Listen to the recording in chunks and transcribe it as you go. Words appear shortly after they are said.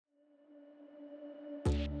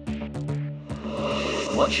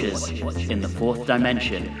Watchers in the Fourth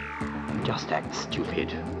Dimension. Just act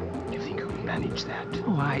stupid. You think you can manage that?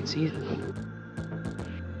 All right, see.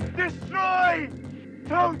 Destroy!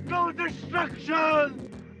 Total destruction!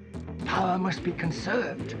 Power must be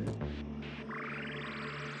conserved.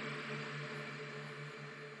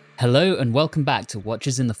 Hello and welcome back to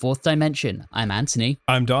Watchers in the Fourth Dimension. I'm Anthony.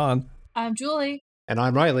 I'm Don. I'm Julie. And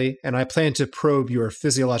I'm Riley, and I plan to probe your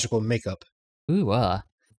physiological makeup.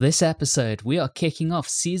 This episode, we are kicking off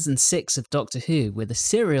Season 6 of Doctor Who with a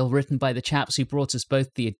serial written by the chaps who brought us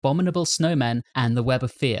both The Abominable Snowmen and The Web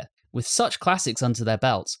of Fear. With such classics under their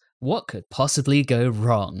belts, what could possibly go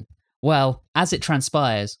wrong? Well, as it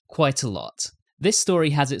transpires, quite a lot. This story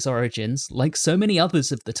has its origins, like so many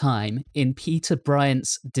others of the time, in Peter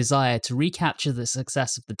Bryant's desire to recapture the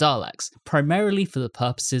success of the Daleks, primarily for the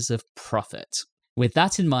purposes of profit. With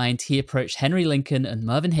that in mind, he approached Henry Lincoln and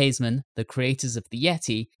Mervyn Haseman, the creators of the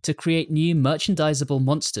Yeti, to create new merchandisable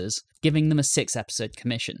monsters, giving them a 6-episode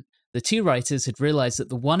commission. The two writers had realized that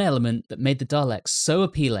the one element that made the Daleks so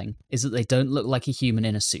appealing is that they don't look like a human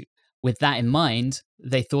in a suit. With that in mind,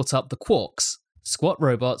 they thought up the Quarks, squat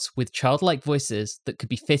robots with childlike voices that could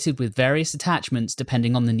be fitted with various attachments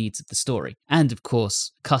depending on the needs of the story. And of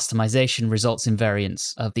course, customization results in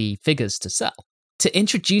variants of the figures to sell. To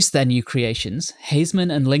introduce their new creations,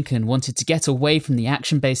 Haseman and Lincoln wanted to get away from the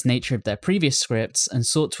action-based nature of their previous scripts and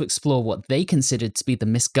sought to explore what they considered to be the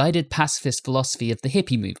misguided pacifist philosophy of the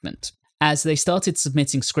hippie movement. As they started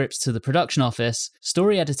submitting scripts to the production office,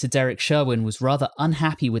 story editor Derek Sherwin was rather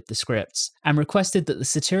unhappy with the scripts and requested that the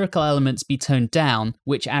satirical elements be toned down,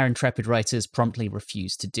 which our intrepid writers promptly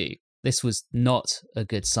refused to do. This was not a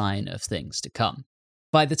good sign of things to come.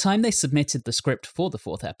 By the time they submitted the script for the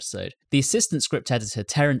 4th episode, the assistant script editor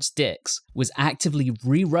Terence Dix was actively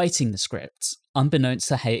rewriting the scripts, unbeknownst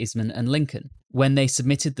to Haseman and Lincoln. When they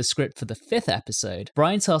submitted the script for the 5th episode,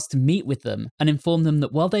 Bryant asked to meet with them and inform them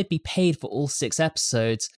that while they'd be paid for all 6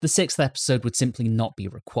 episodes, the 6th episode would simply not be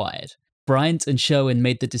required. Bryant and Sherwin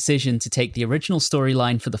made the decision to take the original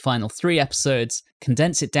storyline for the final 3 episodes,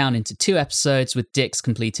 condense it down into 2 episodes with Dix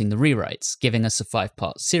completing the rewrites, giving us a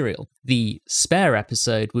 5-part serial. The spare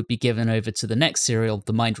episode would be given over to the next serial,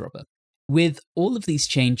 The Mind Robber. With all of these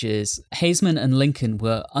changes, Haseman and Lincoln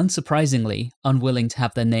were unsurprisingly unwilling to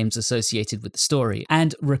have their names associated with the story,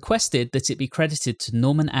 and requested that it be credited to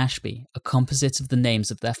Norman Ashby, a composite of the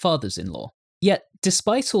names of their fathers-in-law. Yet,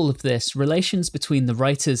 despite all of this, relations between the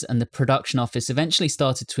writers and the production office eventually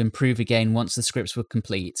started to improve again once the scripts were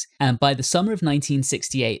complete, and by the summer of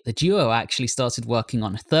 1968, the duo actually started working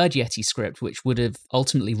on a 3rd Yeti script which would have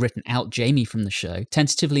ultimately written out Jamie from the show,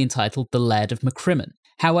 tentatively entitled The Laird of Macrimmen.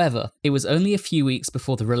 However, it was only a few weeks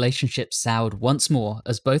before the relationship soured once more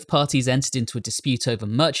as both parties entered into a dispute over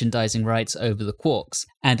merchandising rights over the Quarks,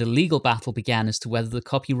 and a legal battle began as to whether the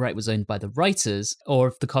copyright was owned by the writers or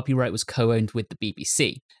if the copyright was co-owned with the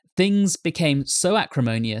BBC. Things became so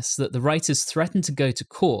acrimonious that the writers threatened to go to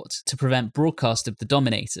court to prevent broadcast of The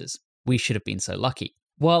Dominators. We should have been so lucky.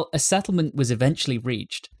 While a settlement was eventually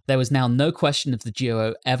reached, there was now no question of the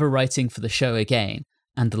duo ever writing for the show again,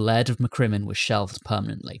 and The Laird of Macrimmen was shelved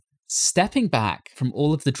permanently. Stepping back from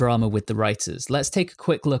all of the drama with the writers, let's take a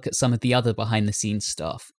quick look at some of the other behind-the-scenes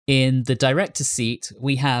stuff. In the director's seat,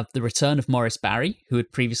 we have the return of Maurice Barry, who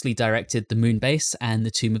had previously directed The Moonbase and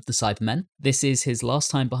The Tomb of the Cybermen. This is his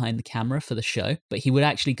last time behind the camera for the show, but he would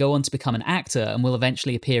actually go on to become an actor and will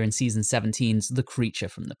eventually appear in Season 17's The Creature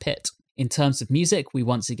from the Pit. In terms of music, we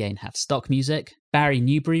once again have stock music. Barry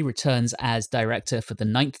Newbury returns as director for the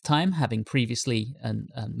 9th time, having previously and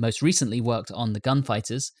most recently worked on The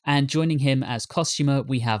Gunfighters. And joining him as costumer,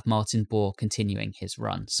 we have Martin Bohr continuing his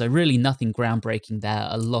run. So really nothing groundbreaking there,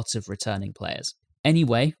 a lot of returning players.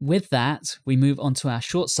 Anyway, with that, we move on to our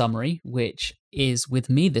short summary, which is with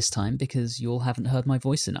me this time because you all haven't heard my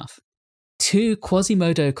voice enough. 2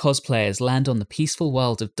 Quasimodo cosplayers land on the peaceful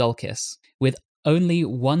world of Dulcis, with only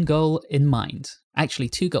one goal in mind. Actually,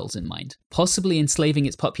 2 goals in mind. Possibly enslaving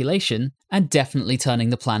its population, and definitely turning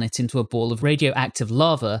the planet into a ball of radioactive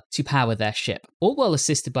lava to power their ship. All well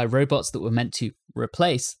assisted by robots that were meant to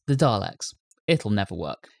replace the Daleks. It'll never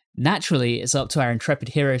work. Naturally, it's up to our intrepid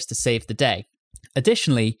heroes to save the day.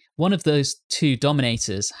 Additionally, one of those 2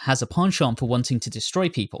 dominators has a penchant for wanting to destroy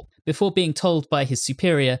people, before being told by his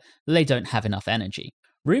superior that they don't have enough energy.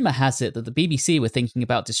 Rumour has it that the BBC were thinking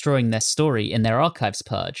about destroying their story in their archives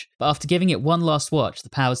purge, but after giving it one last watch,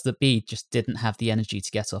 the powers that be just didn't have the energy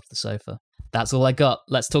to get off the sofa. That's all I got.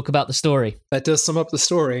 Let's talk about the story. That does sum up the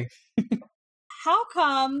story. How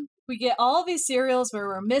come we get all these serials where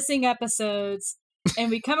we're missing episodes,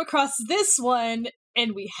 and we come across this one,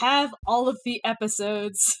 and we have all of the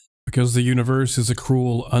episodes? Because the universe is a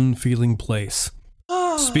cruel, unfeeling place.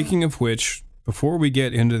 Speaking of which, before we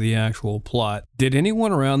get into the actual plot, did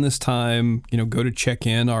anyone around this time, go to check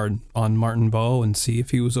in on Martin Bowe and see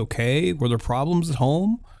if he was okay? Were there problems at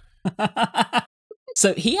home?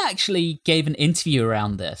 So he actually gave an interview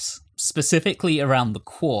around this, specifically around the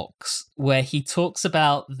quarks, where he talks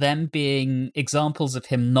about them being examples of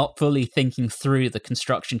him not fully thinking through the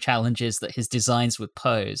construction challenges that his designs would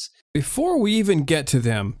pose. Before we even get to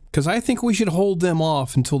them, because I think we should hold them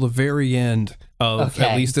off until the very end of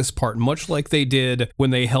at least this part, much like they did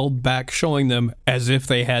when they held back showing them as if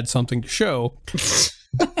they had something to show.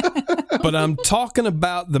 But I'm talking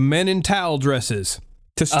about the men in towel dresses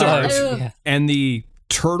to start, and the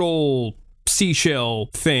turtle seashell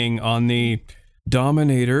thing on the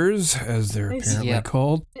Dominators, as they're apparently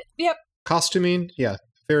called. Yep. Costuming, yeah,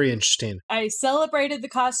 very interesting. I celebrated the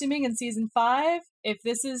costuming in season 5. If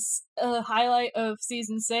this is a highlight of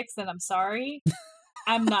season 6, then I'm sorry.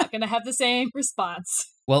 I'm not going to have the same response.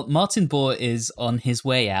 Well, Martin Bohr is on his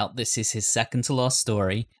way out. This is his second to last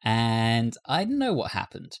story. And I don't know what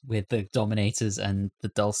happened with the Dominators and the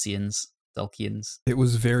Dulcians. It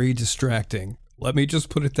was very distracting. Let me just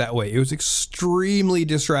put it that way. It was extremely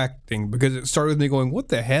distracting because it started with me going, what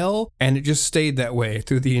the hell? And it just stayed that way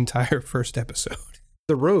through the entire first episode.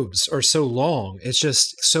 The robes are so long. It's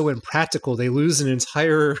just so impractical. They lose an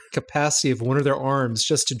entire capacity of one of their arms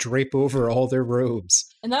just to drape over all their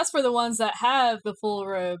robes. And that's for the ones that have the full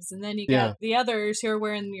robes. And then you got the others who are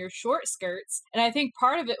wearing your short skirts. And I think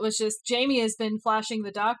part of it was just Jamie has been flashing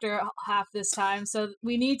the Doctor half this time. So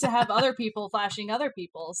we need to have other people flashing other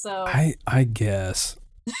people. So I guess.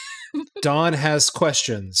 Don has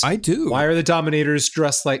questions. I do. Why are the Dominators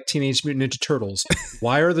dressed like Teenage Mutant Ninja Turtles?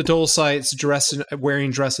 Why are the Dulcites dressed in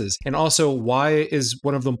wearing dresses? And also, why is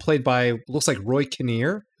one of them played by, looks like Roy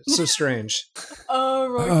Kinnear? It's so strange. Oh,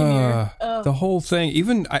 Roy Kinnear. The whole thing,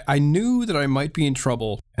 even I knew that I might be in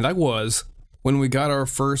trouble, and I was, when we got our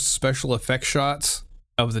first special effects shots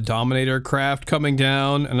of the Dominator craft coming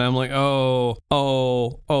down, and I'm like, oh,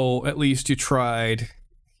 at least you tried.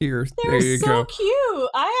 Here, there you go. They're so cute.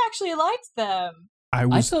 I actually liked them. I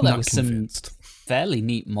thought that was convinced. some fairly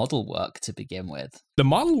neat model work to begin with. The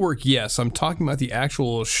model work, yes. I'm talking about the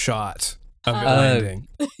actual shot of it landing.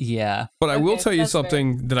 Yeah. But I will tell you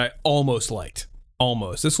something that I almost liked.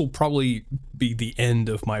 Almost. This will probably be the end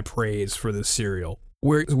of my praise for this serial,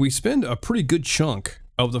 where we spend a pretty good chunk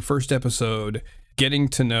of the first episode getting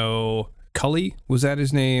to know Cully. Was that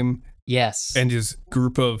his name? Yes. And his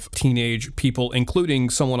group of teenage people, including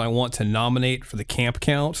someone I want to nominate for the camp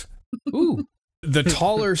count. Ooh. The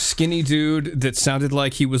taller, skinny dude that sounded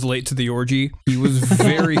like he was late to the orgy. He was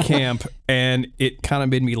very camp, and it kind of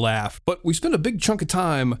made me laugh. But we spent a big chunk of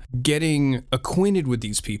time getting acquainted with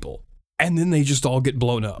these people, and then they just all get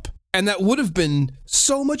blown up. And that would have been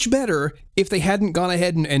so much better if they hadn't gone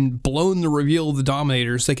ahead and blown the reveal of the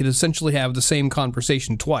Dominators. They could essentially have the same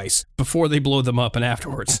conversation twice before they blow them up and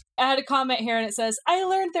afterwards. I had a comment here and it says, I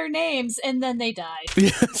learned their names and then they died.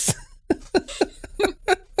 Yes.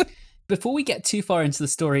 Before we get too far into the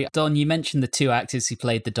story, Don, you mentioned the two actors who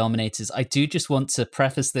played the Dominators. I do just want to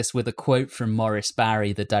preface this with a quote from Maurice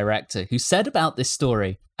Barry, the director, who said about this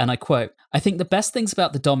story, and I quote, I think the best things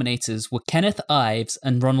about the Dominators were Kenneth Ives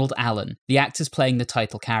and Ronald Allen, the actors playing the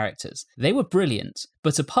title characters. They were brilliant,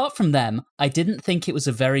 but apart from them, I didn't think it was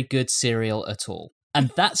a very good serial at all.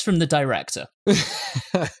 And that's from the director.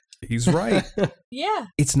 He's right. Yeah.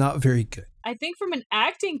 It's not very good. I think from an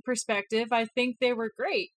acting perspective, I think they were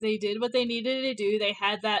great. They did what they needed to do. They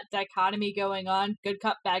had that dichotomy going on, good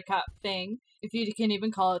cop, bad cop thing, if you can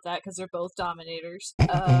even call it that, because they're both Dominators.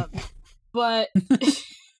 But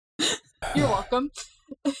you're welcome.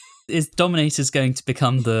 Is Dominators going to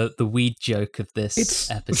become the weed joke of this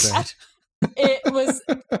episode? It was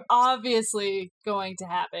obviously going to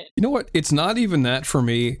happen. You know what? It's not even that for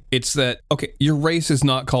me. It's that, okay, your race is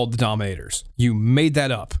not called the Dominators. You made that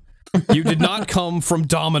up. You did not come from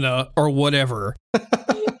Domina or whatever.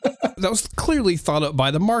 That was clearly thought up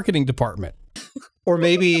by the marketing department. Or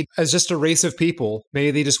maybe as just a race of people,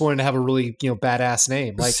 maybe they just wanted to have a really, badass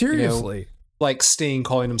name. Like, seriously. Like Sting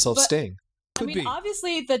calling himself Sting. I mean,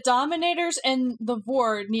 obviously, the Dominators and the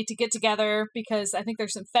Vord need to get together because I think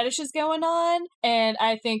there's some fetishes going on, and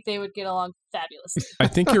I think they would get along fabulously. I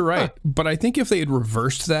think you're right. But I think if they had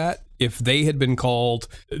reversed that, if they had been called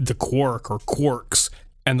the Quark or Quarks,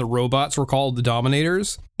 and the robots were called the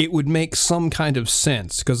Dominators, it would make some kind of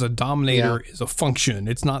sense, because a Dominator is a function.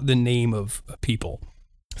 It's not the name of a people.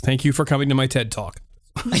 Thank you for coming to my TED Talk.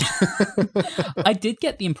 I did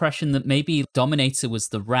get the impression that maybe Dominator was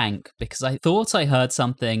the rank, because I thought I heard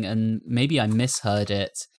something, and maybe I misheard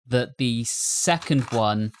it, that the second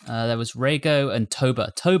one, there was Rhaego and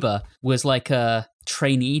Toba. Toba was like a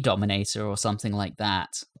trainee dominator or something like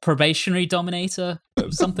that. Probationary dominator?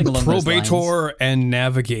 Something along those lines. Probator and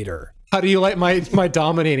navigator. How do you like my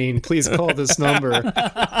dominating? Please call this number.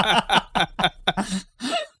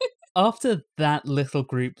 After that little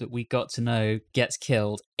group that we got to know gets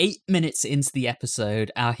killed, 8 minutes into the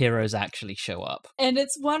episode, our heroes actually show up. And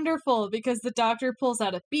it's wonderful because the Doctor pulls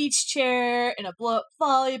out a beach chair and a blow-up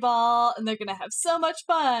volleyball, and they're going to have so much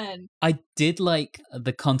fun. I did like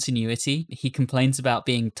the continuity. He complains about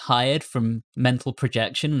being tired from mental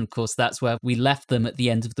projection, and of course that's where we left them at the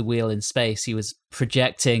end of the wheel in space. He was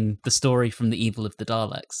projecting the story from the evil of the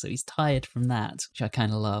Daleks, so he's tired from that, which I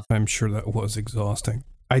kind of love. I'm sure that was exhausting.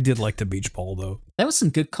 I did like the beach ball, though. There was some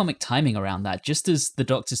good comic timing around that. Just as the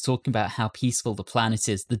Doctor's talking about how peaceful the planet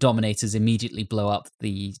is, the Dominators immediately blow up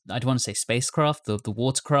the, I don't want to say spacecraft, the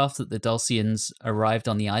watercraft that the Dulcians arrived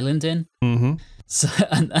on the island in. Mm-hmm. So,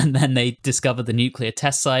 and then they discover the nuclear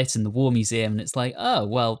test site and the war museum, and it's like, oh,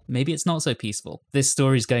 well, maybe it's not so peaceful. This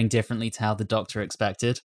story's going differently to how the Doctor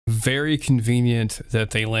expected. Very convenient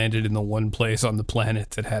that they landed in the one place on the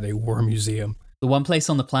planet that had a war museum. The one place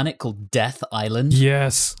on the planet called Death Island.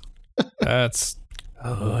 Yes. That's...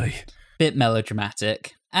 Bit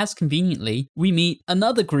melodramatic. As conveniently, we meet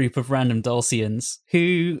another group of random Dulcians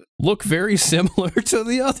who... look very similar to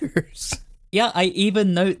the others. Yeah, I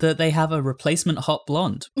even note that they have a replacement hot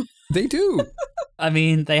blonde. They do. I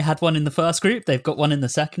mean, they had one in the first group, they've got one in the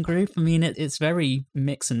second group. I mean, it's very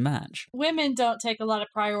mix and match. Women don't take a lot of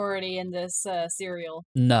priority in this serial.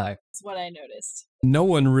 No. That's what I noticed. No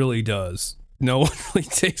one really does. No one really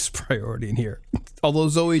takes priority in here. Although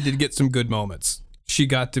Zoe did get some good moments. She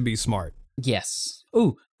got to be smart. Yes.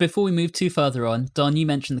 Oh, before we move too further on, Don, you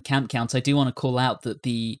mentioned the camp count. I do want to call out that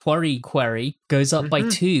the quarry goes up by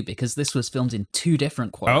 2 because this was filmed in 2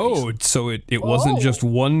 different quarries. Oh, so it wasn't just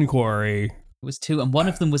one quarry. It was 2, and one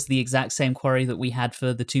of them was the exact same quarry that we had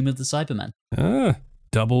for the Tomb of the Cybermen.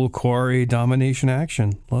 Double quarry domination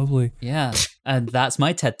action. Lovely. Yeah, and that's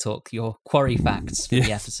my TED Talk, your quarry facts for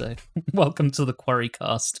the episode. Welcome to the Quarry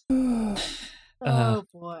Cast. Oh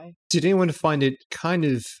boy. Did anyone find it kind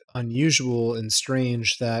of unusual and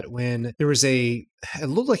strange that when there was it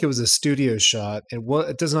looked like it was a studio shot, and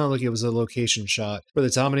it does not look like it was a location shot, where the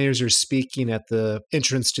Dominators are speaking at the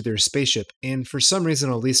entrance to their spaceship, and for some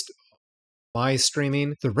reason, at least my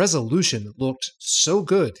streaming, the resolution looked so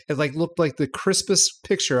good. It looked like the crispest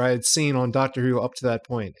picture I had seen on Doctor Who up to that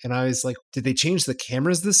point. And I was like, did they change the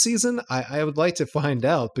cameras this season? I would like to find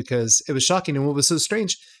out because it was shocking. And what was so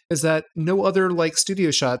strange is that no other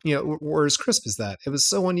studio shot, were as crisp as that. It was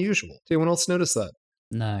so unusual. Did anyone else notice that?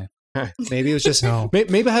 No. Maybe it was just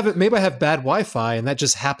maybe I have bad Wi-Fi and that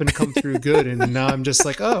just happened to come through good. And now I'm just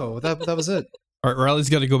like, oh, that was it. All right, Riley's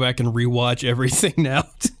got to go back and rewatch everything now.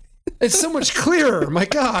 It's so much clearer. My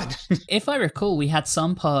God. If I recall, we had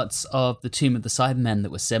some parts of the Tomb of the Cybermen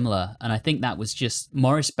that were similar. And I think that was just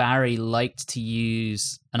Maurice Barry liked to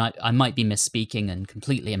use, and I might be misspeaking and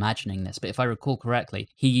completely imagining this, but if I recall correctly,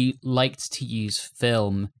 he liked to use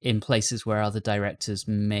film in places where other directors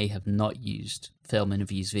may have not used film and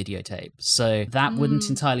have used videotape. So that wouldn't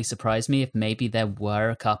entirely surprise me if maybe there were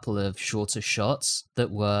a couple of shorter shots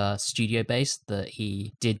that were studio based that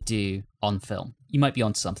he did do on film. You might be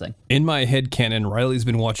onto something. In my headcanon, Riley's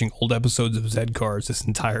been watching old episodes of Z-Cars this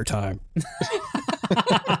entire time.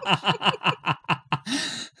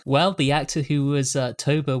 Well, the actor who was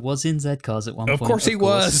Toba was in Z-Cars at one point. Of course he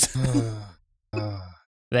was.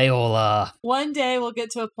 They all are. One day we'll get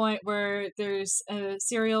to a point where there's a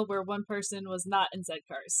serial where one person was not in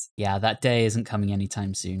Z-Cars. Yeah, that day isn't coming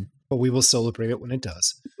anytime soon. But we will celebrate it when it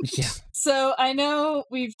does. Yeah. So I know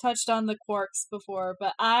we've touched on the Quarks before,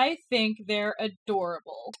 but I think they're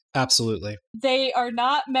adorable. Absolutely. They are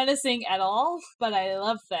not menacing at all, but I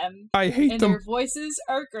love them. I hate and them. Their voices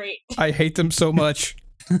are great. I hate them so much.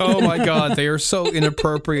 Oh my God, they are so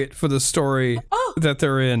inappropriate for the story that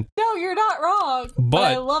they're in. No, you're not wrong,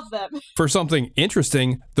 but I love them. For something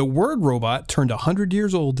interesting, the Word robot turned 100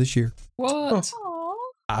 years old this year. What? Aww.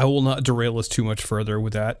 I will not derail us too much further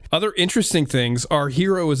with that. Other interesting things, our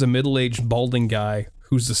hero is a middle-aged balding guy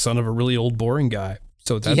who's the son of a really old boring guy.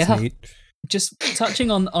 So that's neat. Just touching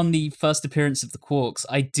on the first appearance of the Quarks,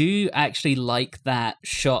 I do actually like that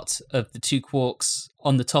shot of the 2 Quarks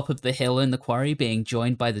on the top of the hill in the quarry being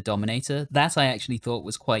joined by the Dominator. That I actually thought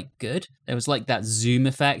was quite good. There was that zoom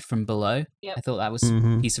effect from below. Yep. I thought that was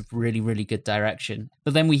a piece of really, really good direction.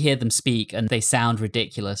 But then we hear them speak and they sound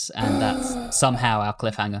ridiculous, and that's somehow our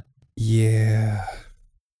cliffhanger. Yeah.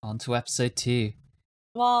 On to episode 2.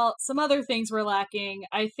 while some other things were lacking,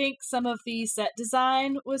 I think some of the set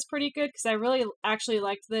design was pretty good because I really actually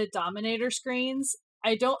liked the Dominator screens.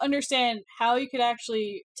 I don't understand how you could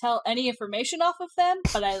actually tell any information off of them,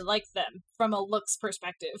 but I like them from a looks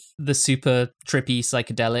perspective. The super trippy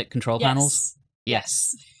psychedelic control panels?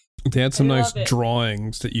 Yes. They had some nice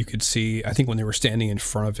drawings that you could see, I think, when they were standing in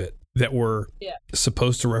front of it, that were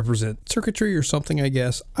supposed to represent circuitry or something, I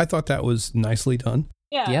guess. I thought that was nicely done.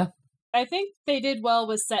 Yeah. I think they did well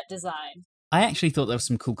with set design. I actually thought there were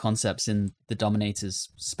some cool concepts in the Dominator's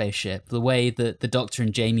spaceship. The way that the Doctor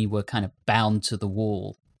and Jamie were kind of bound to the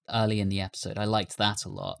wall early in the episode. I liked that a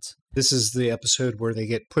lot. This is the episode where they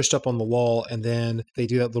get pushed up on the wall and then they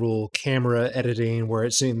do that little camera editing where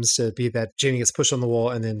it seems to be that Jamie gets pushed on the wall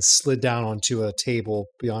and then slid down onto a table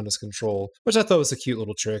beyond his control, which I thought was a cute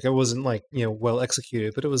little trick. It wasn't well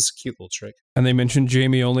executed, but it was a cute little trick. And they mentioned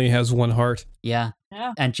Jamie only has one heart. Yeah.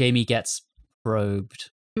 And Jamie gets probed.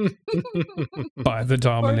 By the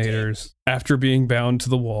Dominators after being bound to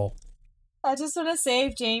the wall. I just want to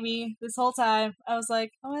save Jamie this whole time. I was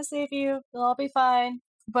like, I want to save you. You'll all be fine.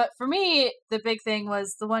 But for me, the big thing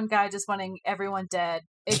was the one guy just wanting everyone dead.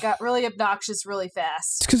 It got really obnoxious really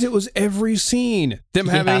fast. It's because it was every scene. Them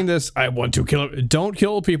having this, I want to kill him. Don't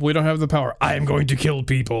kill people. We don't have the power. I am going to kill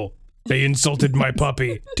people. They insulted my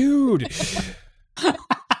puppy. Dude.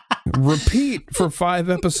 Repeat for 5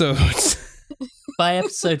 episodes. By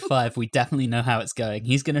episode 5, we definitely know how it's going.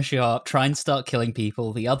 He's going to show up, try and start killing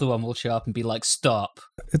people. The other one will show up and be like, stop.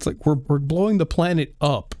 It's like, we're blowing the planet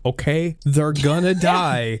up, okay? They're gonna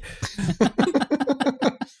die.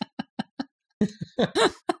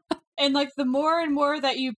 And like the more and more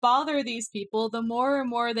that you bother these people, the more and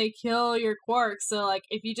more they kill your quarks. So like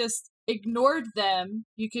if you just ignored them,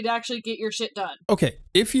 you could actually get your shit done. Okay,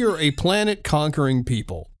 if you're a planet conquering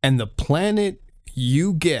people and the planet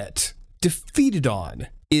you get defeated on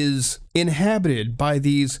is inhabited by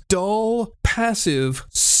these dull, passive,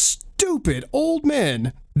 stupid old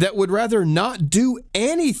men that would rather not do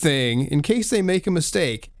anything in case they make a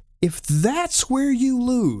mistake, if that's where you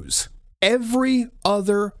lose, every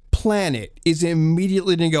other planet is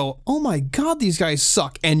immediately going to go, oh my god, these guys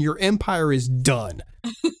suck, and your empire is done.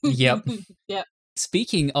 Yep. Yep.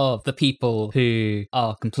 Speaking of the people who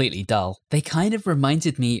are completely dull, they kind of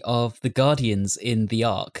reminded me of the Guardians in the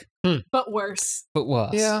Ark. But worse. But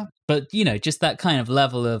worse. Yeah. But, just that kind of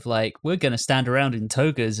level of like, we're going to stand around in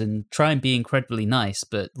togas and try and be incredibly nice,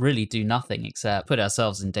 but really do nothing except put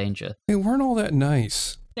ourselves in danger. They weren't all that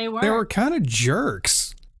nice. They weren't. They were kind of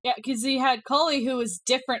jerks. Yeah, because you had Cully, who was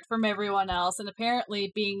different from everyone else, and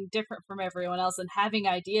apparently being different from everyone else and having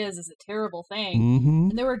ideas is a terrible thing. Mm-hmm.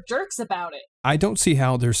 And they were jerks about it. I don't see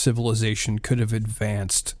how their civilization could have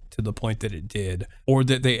advanced to the point that it did, or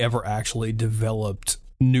that they ever actually developed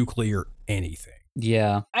nuclear anything.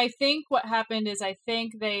 Yeah. I think what happened is I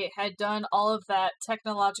think they had done all of that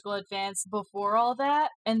technological advance before all that,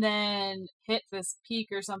 and then hit this peak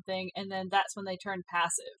or something, and then that's when they turned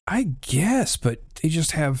passive. I guess, but they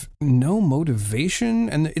just have no motivation,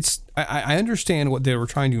 and I understand what they were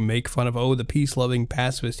trying to make fun of. Oh, the peace-loving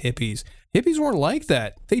pacifist hippies. Hippies weren't like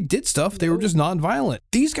that. They did stuff. They were just nonviolent.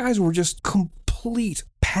 These guys were just complete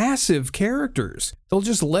passive characters. They'll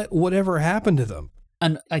just let whatever happen to them.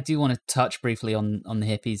 And I do want to touch briefly on the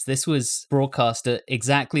hippies. This was broadcast at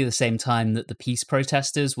exactly the same time that the peace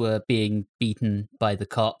protesters were being beaten by the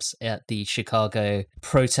cops at the Chicago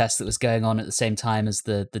protest that was going on at the same time as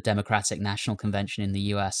the Democratic National Convention in the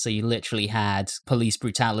US. So you literally had police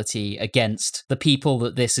brutality against the people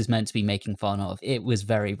that this is meant to be making fun of. It was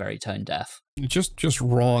very, very tone deaf. Just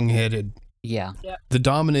wrong-headed. Yeah. Yep. The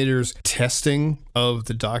Dominator's testing of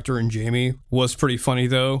the Doctor and Jamie was pretty funny,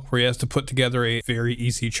 though, where he has to put together a very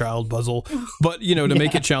easy child puzzle. But, to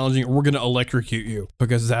make it challenging, we're going to electrocute you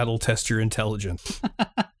because that'll test your intelligence.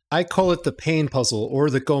 I call it the pain puzzle or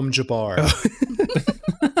the Gom Jabbar.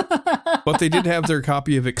 But they did have their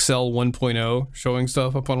copy of Excel 1.0 showing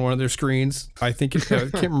stuff up on one of their screens. I think I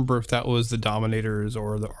can't remember if that was the Dominators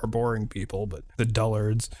or our boring people, but the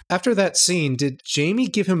dullards. After that scene, did Jamie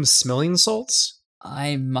give him smelling salts?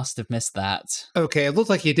 I must have missed that. Okay, it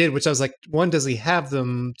looked like he did, which I was like, 1, does he have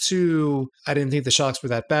them? 2, I didn't think the shocks were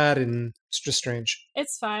that bad, and it's just strange.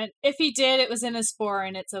 It's fine. If he did, it was in a spore,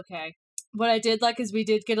 and it's okay. What I did like is we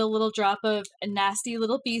did get a little drop of nasty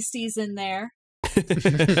little beasties in there.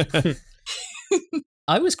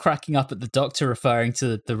 I was cracking up at the Doctor referring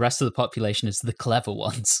to the rest of the population as the clever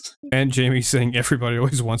ones. And Jamie saying, everybody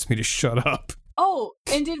always wants me to shut up. Oh,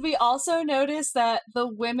 and did we also notice that the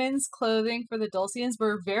women's clothing for the Dulcians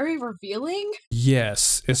were very revealing?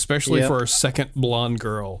 Yes, especially for our second blonde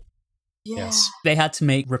girl. Yeah. Yes. They had to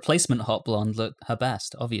make replacement Hot Blonde look her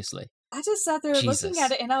best, obviously. I just sat there Jesus. looking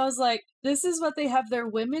at it and I was like, this is what they have their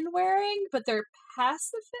women wearing, but they're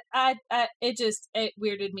past the fit. It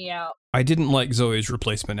weirded me out. I didn't like Zoe's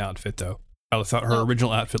replacement outfit, though. I thought her Oh.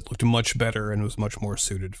 original outfit looked much better and was much more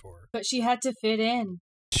suited for her. But she had to fit in.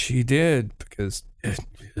 She did, because...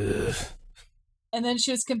 And then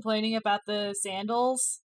she was complaining about the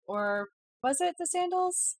sandals, or was it the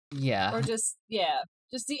sandals? Yeah. Or just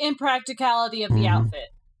the impracticality of the outfit.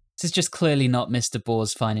 This is just clearly not Mr.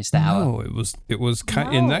 Boar's finest hour. No, it was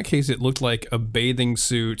kind. In that case, it looked like a bathing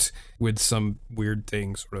suit with some weird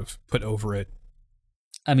thing sort of put over it.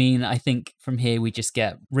 I mean, I think from here we just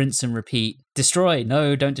get rinse and repeat. Destroy.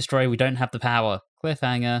 No, don't destroy. We don't have the power.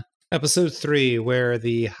 Cliffhanger. Episode 3, where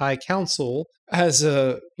the High Council has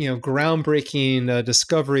a groundbreaking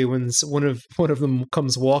discovery when one of them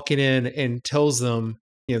comes walking in and tells them,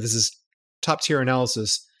 this is top tier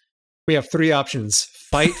analysis. We have 3 options: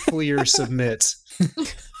 fight, flee, or submit.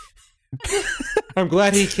 I'm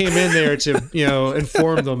glad he came in there to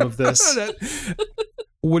inform them of this.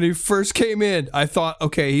 When he first came in, I thought,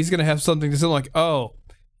 okay, he's gonna have something to say like, oh,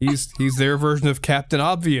 he's their version of Captain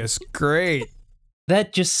Obvious. Great. They're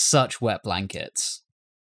just such wet blankets.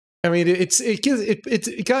 I mean,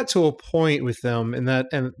 it got to a point with them and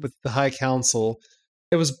with the High Council,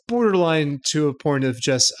 it was borderline to a point of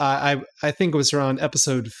just I think it was around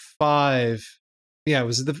episode 5. Yeah, it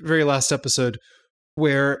was the very last episode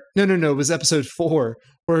where it was episode 4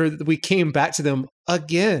 where we came back to them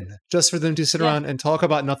again just for them to sit around and talk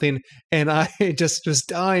about nothing, and I just was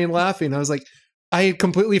dying laughing. I was like, I had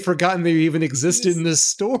completely forgotten they even existed in this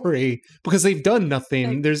story because they've done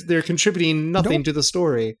nothing. They're contributing nothing to the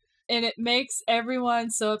story. And it makes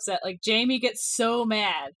everyone so upset. Like, Jamie gets so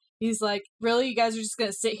mad. He's like, really? You guys are just going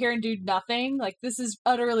to sit here and do nothing? Like, this is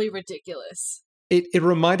utterly ridiculous. It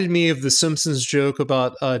reminded me of the Simpsons joke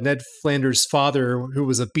about Ned Flanders' father, who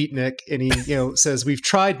was a beatnik, and he says, we've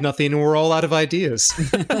tried nothing and we're all out of ideas.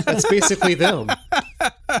 That's basically them.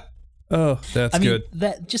 Oh, that's good.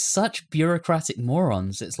 They're just such bureaucratic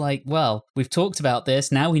morons. It's like, well, we've talked about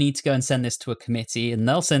this. Now we need to go and send this to a committee, and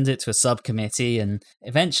they'll send it to a subcommittee, and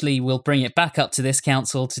eventually we'll bring it back up to this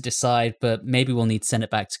council to decide, but maybe we'll need to send it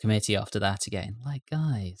back to committee after that again. Like,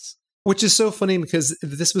 guys. Which is so funny because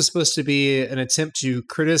this was supposed to be an attempt to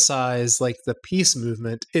criticize like the peace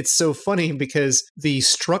movement. It's so funny because the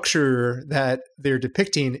structure that they're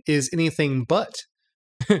depicting is anything but.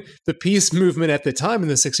 The peace movement at the time in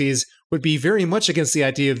the 60s would be very much against the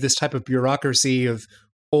idea of this type of bureaucracy of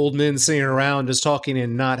old men sitting around just talking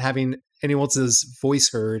and not having anyone else's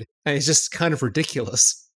voice heard. And it's just kind of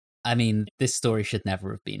ridiculous. I mean, this story should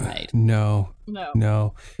never have been made. No.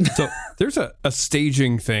 So there's a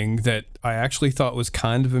staging thing that I actually thought was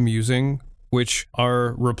kind of amusing, which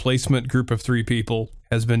our replacement group of 3 people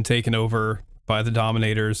has been taken over by the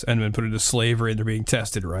Dominators and been put into slavery, and they're being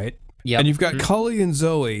tested, right? Yep. And you've got Cully and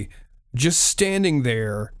Zoe just standing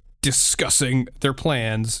there discussing their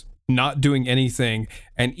plans, not doing anything,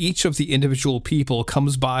 and each of the individual people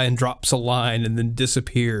comes by and drops a line and then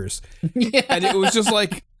disappears. Yeah. And it was just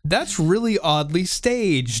like, that's really oddly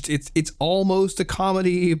staged. It's almost a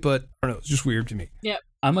comedy, but I don't know, it's just weird to me. Yep.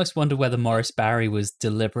 I almost wonder whether Morris Barry was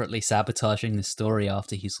deliberately sabotaging the story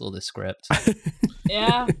after he saw the script.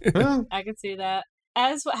 Yeah, I could see that.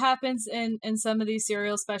 As what happens in some of these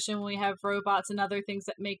serials, especially when we have robots and other things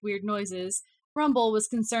that make weird noises, Rumble was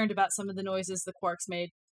concerned about some of the noises the Quarks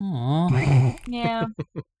made. Aww.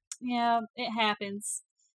 Yeah, it happens.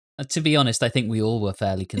 To be honest, I think we all were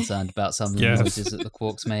fairly concerned about some of the noises that the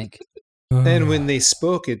Quarks make. And when they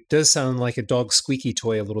spoke, it does sound like a dog squeaky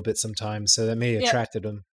toy a little bit sometimes, so that may have attracted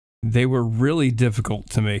them. They were really difficult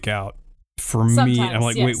to make out for Sometimes, me. I'm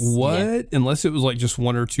like, yes. wait, what? Yeah. Unless it was like just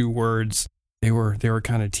 1 or 2 words, they were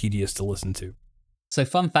kind of tedious to listen to. So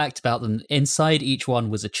fun fact about them, inside each one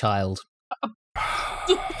was a child.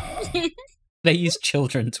 They used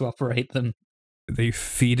children to operate them. They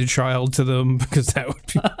feed a child to them because that would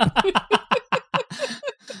be...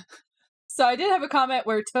 So I did have a comment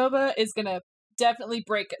where Toba is going to definitely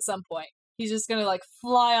break at some point. He's just going to like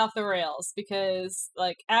fly off the rails because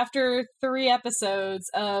like after 3 episodes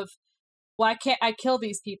of why can't I kill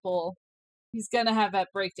these people, he's going to have that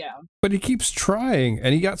breakdown. But he keeps trying,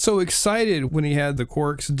 and he got so excited when he had the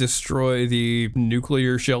Quarks destroy the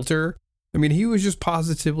nuclear shelter. I mean, he was just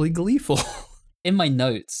positively gleeful. In my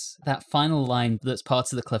notes, that final line that's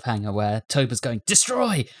part of the cliffhanger where Toba's going,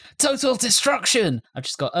 destroy! Total destruction! I've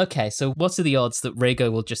just got, okay, so what are the odds that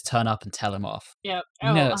Rhaego will just turn up and tell him off? Yep.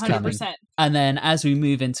 You know it's 100%. coming. And then as we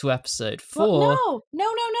move into episode 4... Well,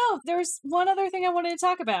 no. There's one other thing I wanted to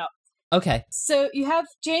talk about. Okay. So you have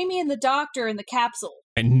Jamie and the Doctor in the capsule.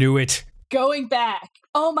 I knew it. Going back.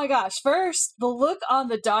 Oh my gosh. First, the look on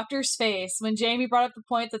the Doctor's face when Jamie brought up the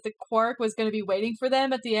point that the Quark was going to be waiting for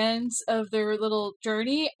them at the end of their little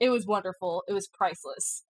journey. It was wonderful. It was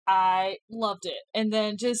priceless. I loved it. And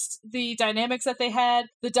then just the dynamics that they had,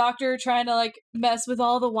 the Doctor trying to like mess with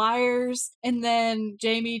all the wires, and then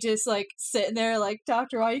Jamie just like sitting there like,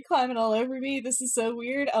 Doctor, why are you climbing all over me? This is so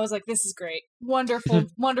weird. I was like, this is great. Wonderful,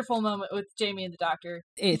 wonderful moment with Jamie and the Doctor.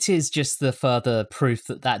 It is just the further proof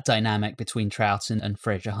that dynamic between Troughton and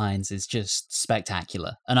Fraser Hines is just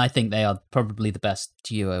spectacular. And I think they are probably the best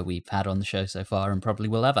duo we've had on the show so far and probably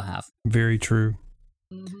will ever have. Very true.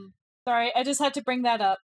 Mm-hmm. Sorry, I just had to bring that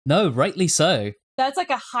up. No, rightly so. That's like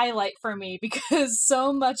a highlight for me because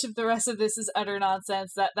so much of the rest of this is utter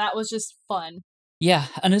nonsense that was just fun. Yeah,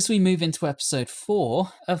 and as we move into episode 4,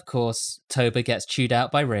 of course, Toba gets chewed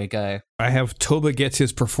out by Rhaego. I have Toba gets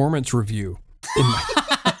his performance review.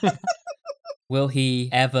 Will he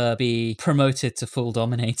ever be promoted to full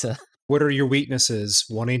Dominator? What are your weaknesses?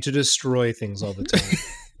 Wanting to destroy things all the time.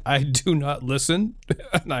 I do not listen,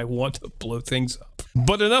 and I want to blow things up.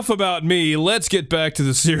 But enough about me. Let's get back to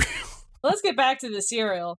the serial. Let's get back to the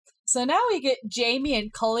serial. So now we get Jamie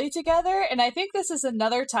and Cully together, and I think this is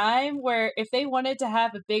another time where if they wanted to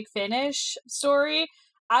have a big finish story,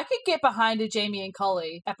 I could get behind a Jamie and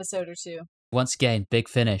Cully episode or two. Once again, Big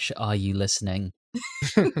Finish, are you listening?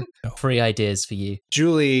 Free ideas for you.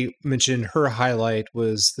 Julie mentioned her highlight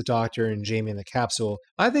was the Doctor and Jamie in the capsule.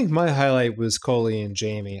 I think my highlight was Cully and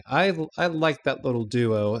Jamie. I liked that little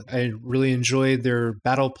duo. I really enjoyed their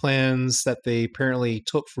battle plans that they apparently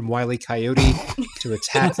took from Wile E. Coyote to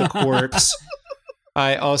attack the Quarks.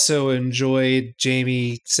 I also enjoyed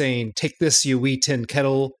Jamie saying, "Take this, you wee tin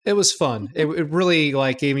kettle." It was fun. It really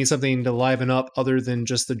like gave me something to liven up other than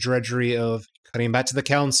just the drudgery of cutting back to the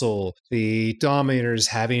council, the Dominators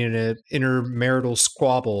having an intermarital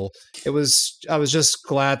squabble. I was just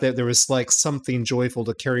glad that there was like something joyful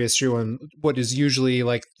to carry us through on what is usually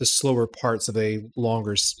like the slower parts of a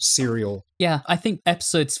longer serial. Yeah, I think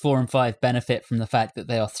episodes 4 and 5 benefit from the fact that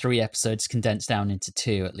they are 3 episodes condensed down into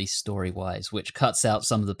 2, at least story-wise, which cuts out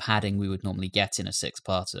some of the padding we would normally get in a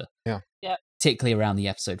 6-parter. Yeah. Yep. Particularly around the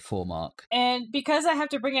episode 4 mark. And because I have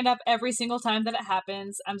to bring it up every single time that it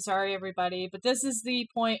happens, I'm sorry, everybody, but this is the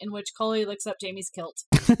point in which Cully looks up Jamie's kilt.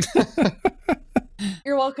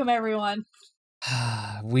 You're welcome, everyone.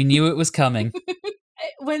 We knew it was coming.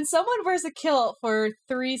 When someone wears a kilt for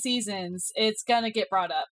 3 seasons, it's gonna get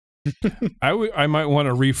brought up. I might want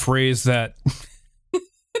to rephrase that.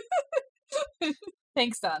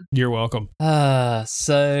 Thanks, Don. You're welcome.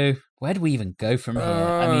 So where do we even go from here?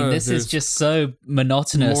 I mean, this is just so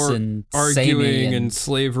monotonous and arguing samey and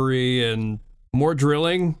slavery and more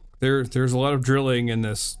drilling. There's a lot of drilling in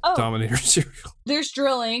this Dominator serial. There's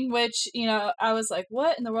drilling, which, you know, I was like,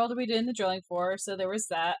 what in the world are we doing the drilling for? So there was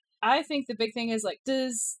that. I think the big thing is, like,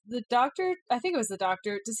 does the Doctor, I think it was the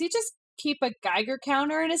Doctor, does he just keep a Geiger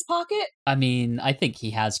counter in his pocket? I mean, I think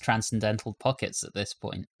he has transcendental pockets at this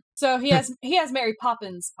point. So he has Mary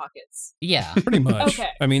Poppins pockets. Yeah. Pretty much. Okay.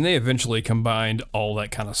 I mean, they eventually combined all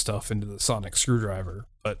that kind of stuff into the sonic screwdriver,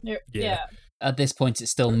 but yeah. At this point,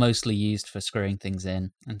 it's still mostly used for screwing things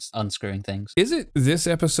in and unscrewing things. Is it this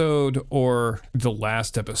episode or the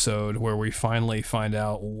last episode where we finally find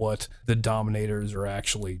out what the Dominators are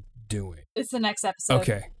actually doing? It's the next episode.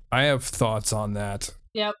 Okay. I have thoughts on that.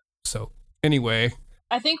 Yep. So, anyway.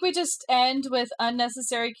 I think we just end with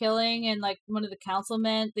unnecessary killing and, like, one of the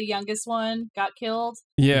councilmen, the youngest one, got killed.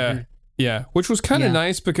 Yeah. Mm-hmm. Yeah, which was kind of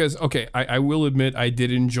nice because, okay, I will admit I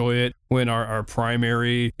did enjoy it when our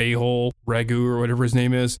primary a-hole, Ragu or whatever his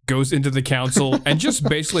name is, goes into the council and just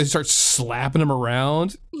basically starts slapping him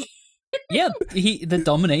around. Yeah, the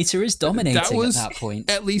Dominator is dominating That was at that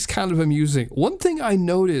point. At least kind of amusing. One thing I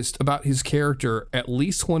noticed about his character, at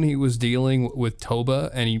least when he was dealing with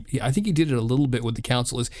Toba, and I think he did it a little bit with the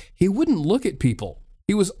council, is he wouldn't look at people.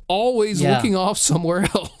 He was always looking off somewhere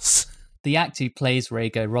else. The actor who plays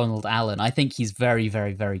Rhaego, Ronald Allen, I think he's very,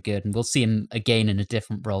 very, very good, and we'll see him again in a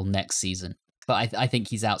different role next season. But I think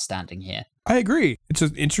he's outstanding here. I agree. It's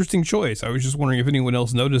an interesting choice. I was just wondering if anyone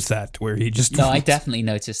else noticed that, where he just... No, I definitely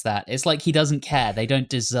noticed that. It's like he doesn't care. They don't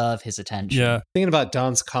deserve his attention. Yeah. Thinking about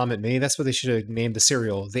Don's comment, maybe that's what they should have named the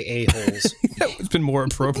serial, the A-holes. That would have been more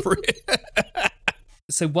appropriate.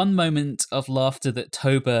 So one moment of laughter that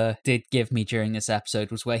Toba did give me during this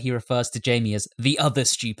episode was where he refers to Jamie as the other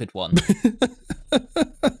stupid one.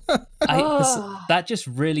 That just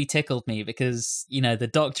really tickled me because, you know, the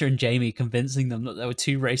Doctor and Jamie convincing them that there were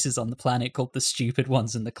 2 races on the planet called the stupid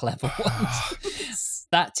ones and the clever ones.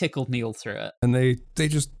 That tickled me all through it. And they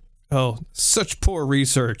just, Oh, such poor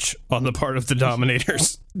research on the part of the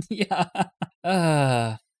Dominators.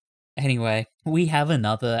 Yeah. Anyway, we have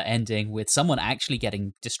another ending with someone actually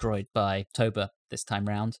getting destroyed by Toba this time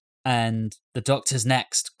round. And the Doctor's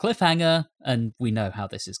next. Cliffhanger. And we know how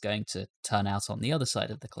this is going to turn out on the other side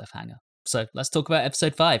of the cliffhanger. So let's talk about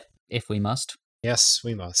episode 5, if we must. Yes,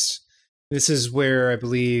 we must. This is where I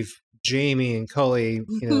believe Jamie and Cully,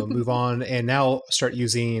 move on and now start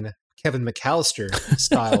using Kevin McAllister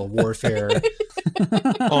style warfare on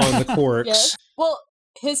the Quarks. Yes. Well,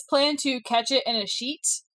 his plan to catch it in a sheet,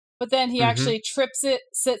 but then he actually trips it,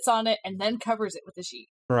 sits on it, and then covers it with a sheet.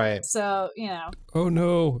 Right. So, Oh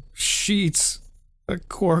no, sheets. A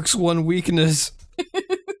Quark's one weakness.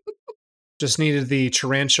 Just needed the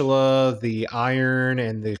tarantula, the iron,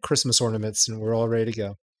 and the Christmas ornaments, and we're all ready to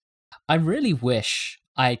go. I really wish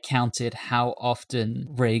I counted how often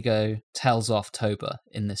Rhaego tells off Toba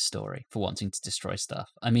in this story for wanting to destroy stuff.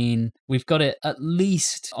 I mean, we've got it at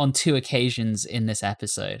least on 2 occasions in this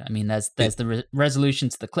episode. I mean, there's the resolution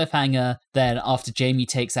to the cliffhanger, then after Jamie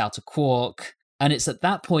takes out a Quark, and it's at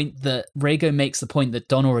that point that Rhaego makes the point that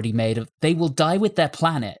Don already made of they will die with their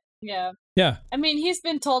planet. Yeah. Yeah. I mean, he's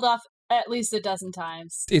been told off at least a dozen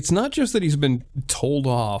times. It's not just that he's been told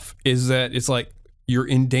off, is that it's like, you're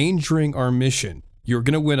endangering our mission. You're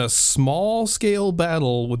going to win a small-scale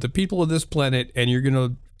battle with the people of this planet, and you're going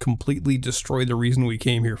to completely destroy the reason we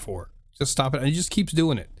came here for. Just stop it. And he just keeps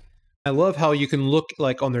doing it. I love how you can look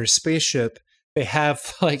like on their spaceship, they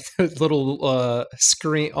have like a little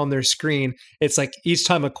screen on their screen. It's like each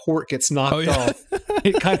time a Quark gets knocked off,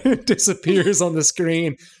 it kind of disappears on the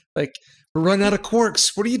screen. Like, we're running out of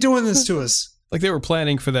Quarks. What are you doing this to us? Like they were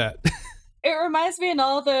planning for that. It reminds me in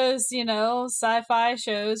all those, sci-fi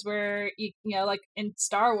shows where, like in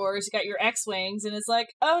Star Wars, you got your X-Wings, and it's like,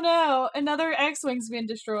 oh no, another X-Wing's been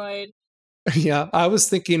destroyed. Yeah, I was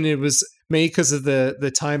thinking it was maybe because of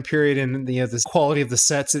the time period and the quality of the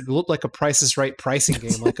sets. It looked like a Price is Right pricing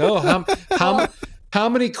game. Like, oh, how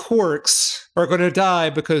many Quarks are going to die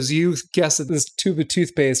because you guessed that this tube of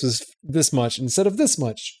toothpaste was this much instead of this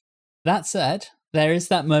much? That said, there is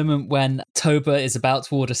that moment when Toba is about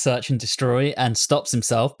to order search and destroy and stops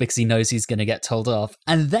himself because he knows he's going to get told off.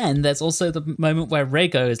 And then there's also the moment where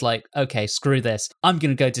Rhaego is like, okay, screw this. I'm going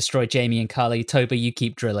to go destroy Jamie and Cully. Toba, you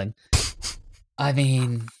keep drilling. I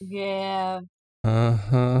mean... Yeah.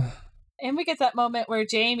 Uh-huh. And we get that moment where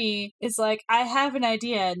Jamie is like, I have an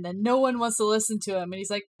idea, and then no one wants to listen to him. And he's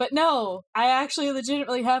like, but no, I actually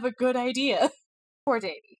legitimately have a good idea. Poor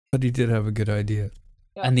Davey. But he did have a good idea.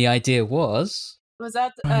 Yep. And the idea was... Was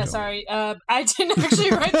that... sorry, I didn't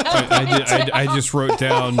actually write that I just wrote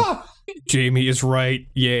down, Jamie is right,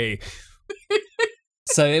 yay.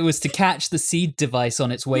 So it was to catch the seed device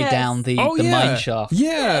on its way down the mine shaft.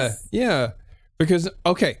 Yeah. Because,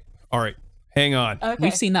 okay, all right, hang on. Okay.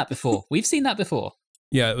 We've seen that before.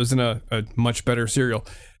 Yeah, it was in a much better serial.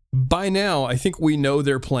 By now, I think we know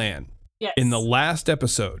their plan. Yes. In the last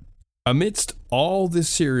episode, amidst all this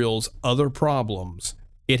serial's other problems,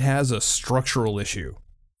 it has a structural issue.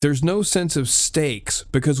 There's no sense of stakes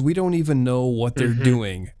because we don't even know what they're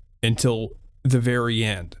doing until the very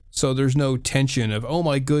end. So there's no tension of, oh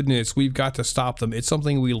my goodness, we've got to stop them. It's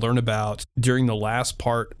something we learn about during the last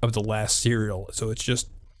part of the last serial. So it's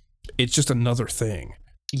just another thing.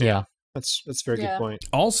 Yeah. That's a very good point.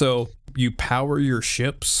 Also, you power your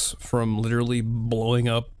ships from literally blowing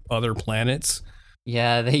up other planets.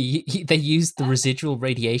 Yeah, they used the residual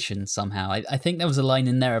radiation somehow. I think there was a line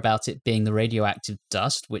in there about it being the radioactive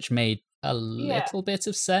dust, which made a little bit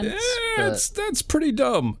of sense. That's pretty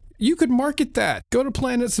dumb. You could market that. Go to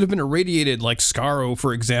planets that have been irradiated, like Skaro,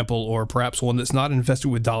 for example, or perhaps one that's not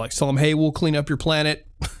infested with Daleks. Tell them, hey, we'll clean up your planet.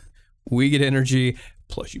 We get energy,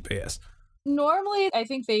 plus you pay us. Normally, I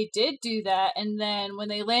think they did do that, and then when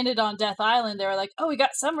they landed on Death Island, they were like, oh, we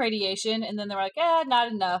got some radiation, and then they were like,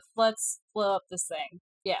 not enough. Let's blow up this thing.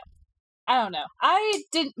 Yeah. I don't know. I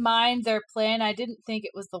didn't mind their plan. I didn't think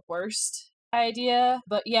it was the worst idea,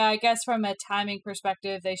 but yeah, I guess from a timing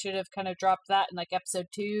perspective, they should have kind of dropped that in like episode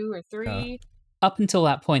 2 or 3. Up until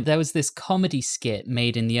that point, there was this comedy skit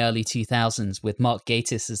made in the early 2000s with Mark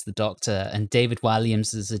Gatiss as the Doctor and David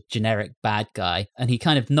Walliams as a generic bad guy. And he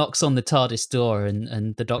kind of knocks on the TARDIS door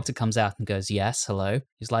and the Doctor comes out and goes, yes, hello.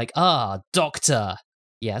 He's like, Doctor.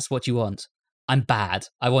 Yes, what do you want? I'm bad.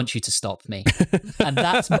 I want you to stop me. And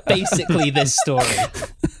that's basically this story.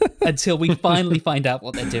 Until we finally find out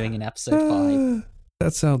what they're doing in episode 5.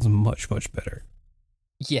 That sounds much, much better.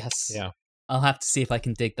 Yes. Yeah. I'll have to see if I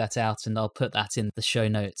can dig that out, and I'll put that in the show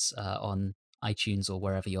notes on iTunes or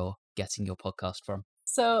wherever you're getting your podcast from.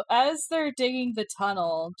 So as they're digging the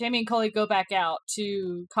tunnel, Jamie and Cully go back out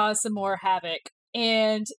to cause some more havoc,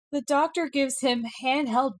 and the Doctor gives him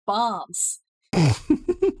handheld bombs.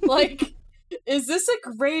 Like, is this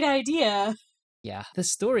a great idea? Yeah, the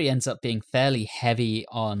story ends up being fairly heavy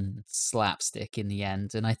on slapstick in the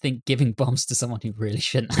end, and I think giving bombs to someone who really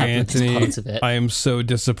shouldn't have Anthony, is part of it. I am so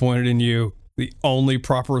disappointed in you. The only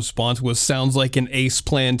proper response was, sounds like an ace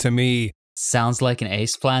plan to me. Sounds like an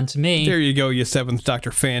ace plan to me. There you go, you 7th Doctor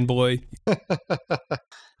fanboy.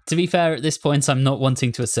 To be fair, at this point, I'm not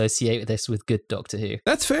wanting to associate this with good Doctor Who.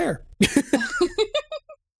 That's fair.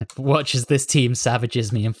 Watch as this team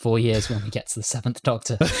savages me in 4 years when we get to the 7th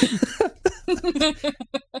Doctor.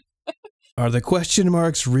 Are the question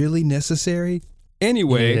marks really necessary?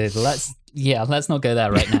 Anyway. Let's not go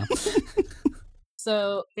there right now.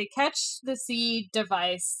 So they catch the seed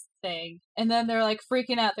device thing, and then they're like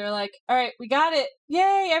freaking out. They're like, all right, we got it.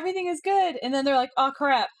 Yay, everything is good. And then they're like, oh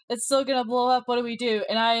crap, it's still gonna blow up. What do we do?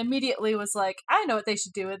 And I immediately was like, I know what they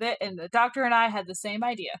should do with it. And the Doctor and I had the same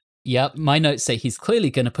idea. Yep, my notes say he's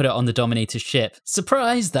clearly going to put it on the Dominator's ship.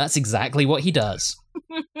 Surprise, that's exactly what he does.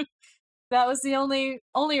 That was the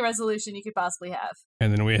only resolution you could possibly have.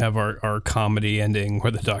 And then we have our comedy ending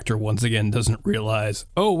where the Doctor once again doesn't realize,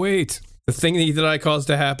 oh wait, the thing that I caused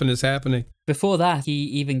to happen is happening. Before that, he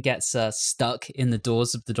even gets stuck in the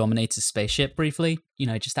doors of the Dominator's spaceship briefly,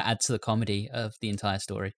 just to add to the comedy of the entire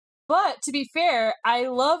story. But to be fair, I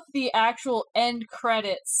love the actual end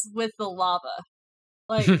credits with the lava.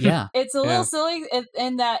 Like, yeah. It's a little silly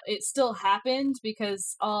in that it still happened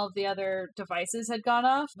because all of the other devices had gone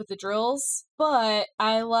off with the drills, but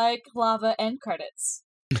I like lava end credits.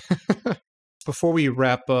 Before we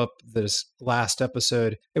wrap up this last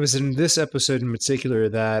episode, it was in this episode in particular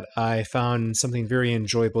that I found something very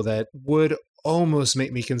enjoyable that would almost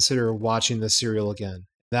make me consider watching the serial again.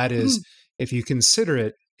 That is, if you consider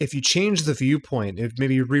it, if you change the viewpoint, if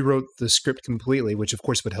maybe you rewrote the script completely, which of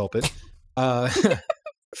course would help it,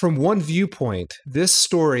 from one viewpoint, this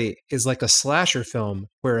story is like a slasher film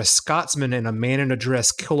where a Scotsman and a man in a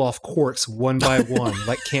dress kill off Quarks one by one,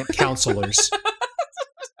 like camp counselors.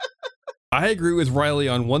 I agree with Riley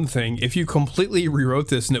on one thing. If you completely rewrote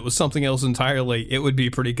this and it was something else entirely, it would be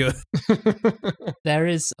pretty good. There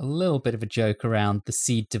is a little bit of a joke around the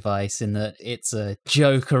seed device in that it's a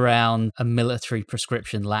joke around a military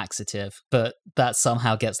prescription laxative, but that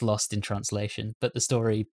somehow gets lost in translation. But the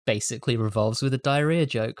story basically revolves with a diarrhea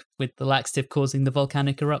joke, with the laxative causing the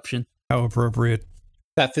volcanic eruption. How appropriate.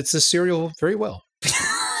 That fits the serial very well.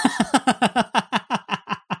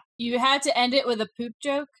 You had to end it with a poop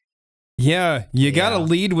joke? Yeah, you gotta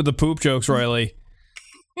lead with the poop jokes, Riley.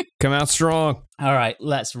 Come out strong. All right,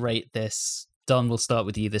 let's rate this. Don, we'll start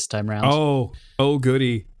with you this time round. Oh,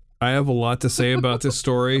 goody. I have a lot to say about this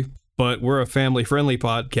story, but we're a family-friendly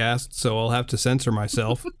podcast, so I'll have to censor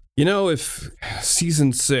myself. If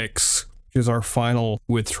season 6 is our final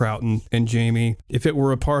with Troughton and Jamie, if it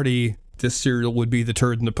were a party, this serial would be the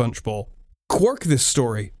turd in the punch bowl. Quark this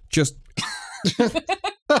story. Just...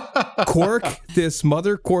 Quark this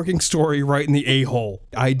mother quarking story right in the a-hole.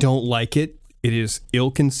 I don't like it. It is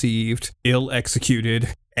ill-conceived,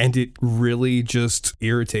 ill-executed, and it really just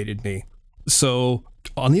irritated me. So,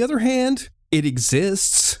 on the other hand, it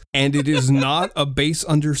exists, and it is not a base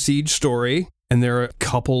under siege story, and there are a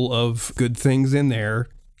couple of good things in there,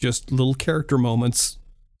 just little character moments.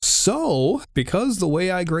 So, because the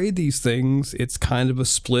way I grade these things, it's kind of a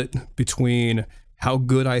split between how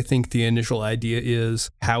good I think the initial idea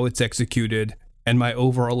is, how it's executed, and my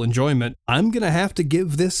overall enjoyment. I'm going to have to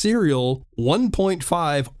give this serial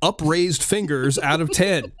 1.5 upraised fingers out of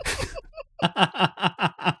 10.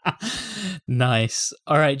 Nice.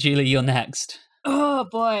 All right, Julie, you're next. Oh,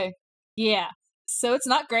 boy. Yeah. So it's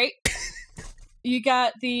not great. You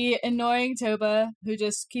got the annoying Toba who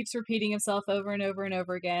just keeps repeating himself over and over and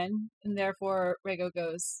over again, and therefore Rego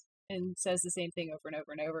goes and says the same thing over and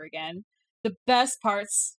over and over again. The best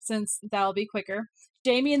parts, since that'll be quicker,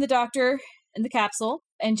 Jamie and the Doctor in the capsule,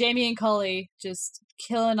 and Jamie and Cully just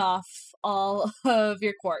killing off all of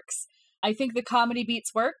your Quarks. I think the comedy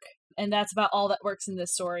beats work, and that's about all that works in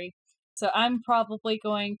this story. So I'm probably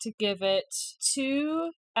going to give it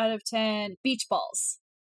 2 out of 10 beach balls.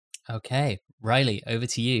 Okay, Riley, over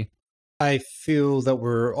to you. I feel that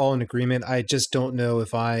we're all in agreement. I just don't know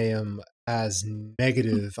if I am as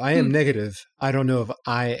negative. I am negative. I don't know if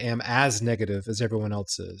I am as negative as everyone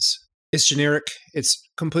else is. It's generic. It's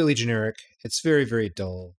completely generic. It's very, very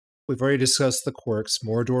dull. We've already discussed the Quarks,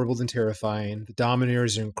 more adorable than terrifying. The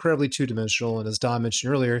Dominators are incredibly two-dimensional, and as Don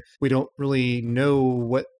mentioned earlier, we don't really know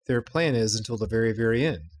what their plan is until the very, very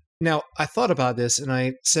end. Now, I thought about this and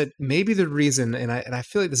I said maybe the reason, and I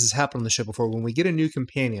feel like this has happened on the show before, when we get a new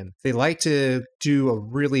companion, they like to do a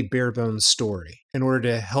really bare bones story in order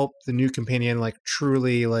to help the new companion like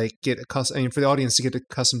truly like get accustomed, I mean, for the audience to get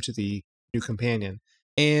accustomed to the new companion.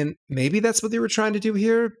 And maybe that's what they were trying to do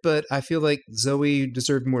here, but I feel like Zoe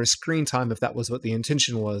deserved more screen time if that was what the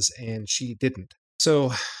intention was, and she didn't.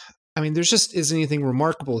 So, I mean, there just isn't anything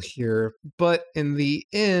remarkable here, but in the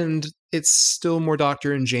end, it's still more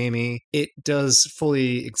Doctor and Jamie. It does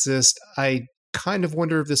fully exist. I kind of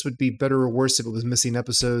wonder if this would be better or worse if it was missing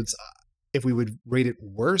episodes, if we would rate it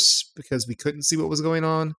worse because we couldn't see what was going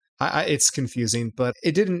on. It's confusing, but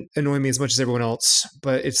it didn't annoy me as much as everyone else,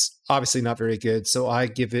 but it's obviously not very good. So I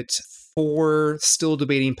give it 4 still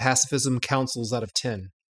debating pacifism councils out of 10.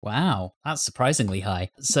 Wow, that's surprisingly high.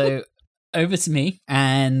 So over to me.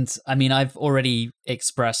 And I mean, I've already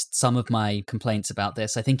expressed some of my complaints about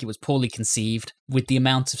this. I think it was poorly conceived. With the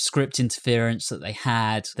amount of script interference that they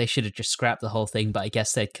had, they should have just scrapped the whole thing, but I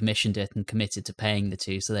guess they'd commissioned it and committed to paying the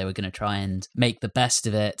two, so they were going to try and make the best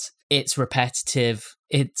of it. It's repetitive.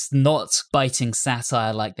 It's not biting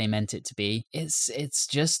satire like they meant it to be. It's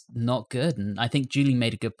just not good. And I think Julie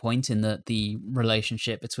made a good point in that the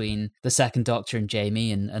relationship between the second Doctor and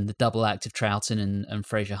Jamie and the double act of Troughton and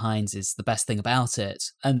Fraser Hines is the best thing about it.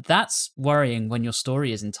 And that's worrying when your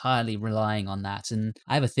story is entirely relying on that. And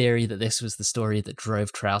I have a theory that this was the story that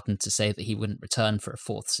drove Troughton to say that he wouldn't return for a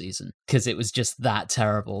 4th season, because it was just that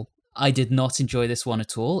terrible. I did not enjoy this one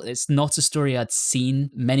at all. It's not a story I'd seen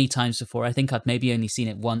many times before. I think I'd maybe only seen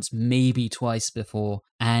it once, maybe twice before,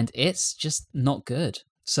 and it's just not good.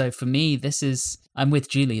 So for me, I'm with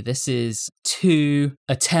Julie, this is 2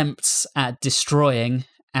 attempts at destroying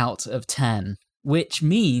out of 10, which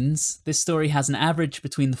means this story has an average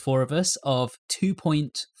between the 4 of us of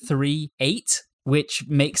 2.38, which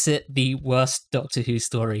makes it the worst Doctor Who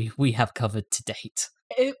story we have covered to date.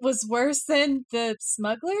 It was worse than The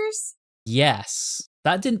Smugglers? Yes.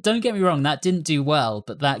 Don't get me wrong, that didn't do well,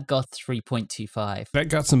 but that got 3.25. That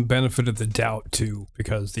got some benefit of the doubt, too,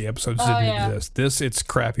 because the episodes didn't exist. Its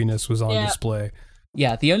crappiness was on display.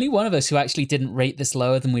 Yeah, the only one of us who actually didn't rate this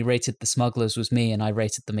lower than we rated The Smugglers was me, and I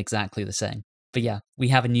rated them exactly the same. But yeah, we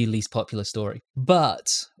have a new least popular story.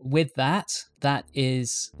 But with that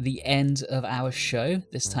is the end of our show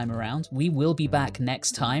this time around. We will be back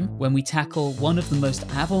next time when we tackle one of the most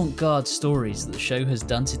avant-garde stories that the show has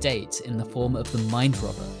done to date in the form of The Mind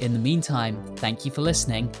Robber. In the meantime, thank you for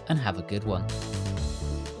listening and have a good one.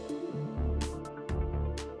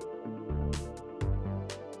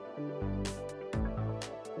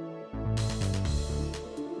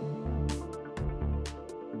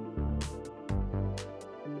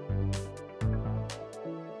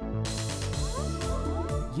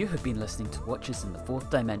 You have been listening to Watchers in the Fourth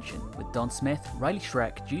Dimension with Don Smith, Riley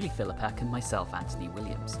Schreck, Julie Philippak, and myself, Anthony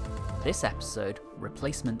Williams. This episode,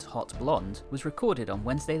 Replacement Hot Blonde, was recorded on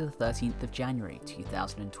Wednesday the 13th of January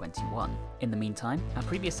 2021. In the meantime, our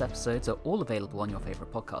previous episodes are all available on your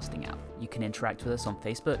favourite podcasting app. You can interact with us on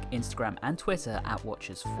Facebook, Instagram, and Twitter at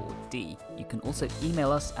Watchers4D. You can also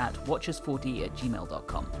email us at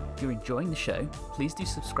watchers4d@gmail.com. If you're enjoying the show, please do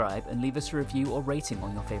subscribe and leave us a review or rating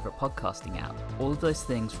on your favourite podcasting app. All of those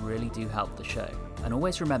things really do help the show. And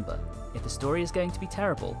always remember, if a story is going to be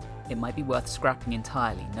terrible, it might be worth scrapping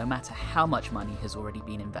entirely, no matter how much money has already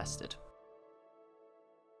been invested.